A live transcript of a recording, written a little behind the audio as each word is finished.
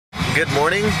good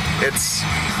morning. It's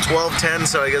 12:10,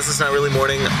 so I guess it's not really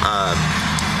morning.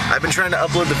 I've been trying to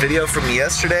upload the video from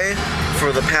yesterday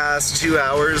for the past 2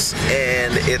 hours,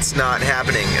 and it's not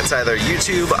happening. It's either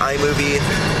YouTube, iMovie,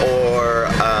 or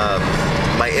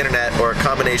my internet, or a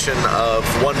combination of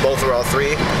one, both, or all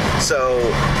three.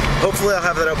 So hopefully I'll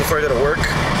have that out before I go to work.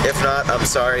 If not, I'm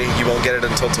sorry, you won't get it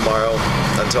until tomorrow,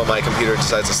 until my computer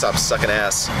decides to stop sucking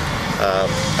ass.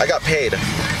 I got paid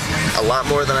a lot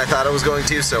more than I thought I was going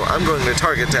to, so I'm going to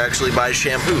Target to actually buy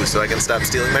shampoo so I can stop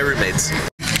stealing my roommates.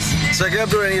 So I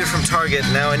grabbed what I needed from Target.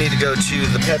 Now I need to go to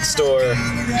the pet store,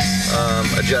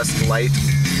 adjust light.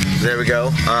 There we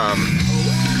go.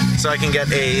 So I can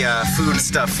get a food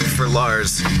stuff for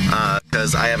Lars,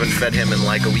 because I haven't fed him in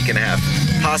like a week and a half,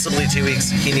 possibly 2 weeks.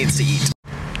 He needs to eat.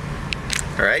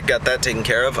 Alright, got that taken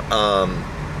care of.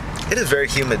 It is very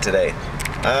humid today.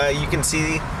 You can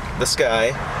see the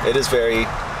sky. It is very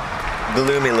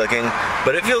gloomy looking,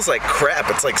 but it feels like crap.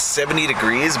 It's like 70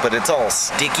 degrees, but it's all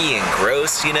sticky and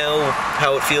gross, you know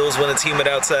how it feels when it's humid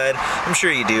outside? I'm sure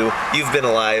you do. You've been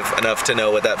alive enough to know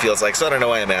what that feels like, so I don't know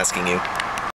why I'm asking you.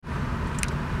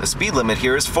 The speed limit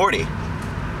here is 40.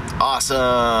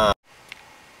 Awesome!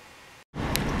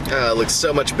 It looks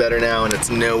so much better now, and it's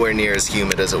nowhere near as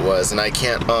humid as it was, and I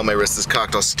can't— oh, my wrist is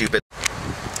cocked all stupid.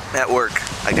 At work,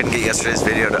 I couldn't get yesterday's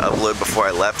video to upload before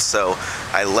I left, so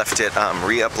I left it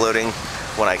re-uploading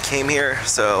when I came here,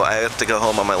 so I have to go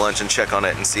home on my lunch and check on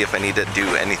it and see if I need to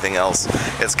do anything else.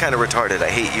 It's kind of retarded. I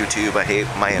hate YouTube, I hate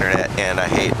my internet, and I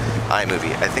hate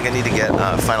iMovie. I think I need to get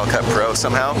Final Cut Pro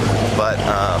somehow, but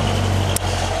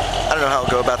I don't know how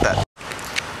I'll go about that.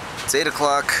 It's 8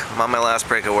 o'clock, I'm on my last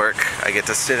break of work. I get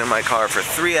to sit in my car for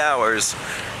 3 hours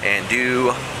and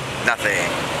do nothing.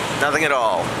 Nothing at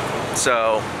all.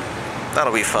 So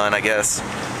that'll be fun, I guess.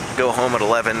 Go home at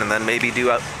 11 and then maybe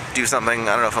do something.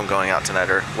 I don't know if I'm going out tonight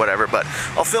or whatever, but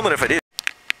I'll film it if I do.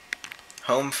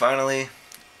 Home finally.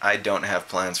 I don't have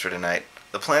plans for tonight.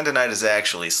 The plan tonight is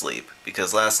actually sleep,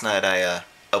 because last night I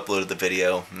uploaded the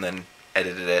video and then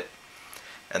edited it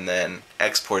and then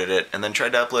exported it and then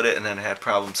tried to upload it, and then I had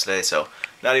problems today, so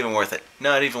not even worth it.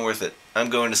 Not even worth it. I'm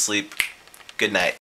going to sleep. Good night.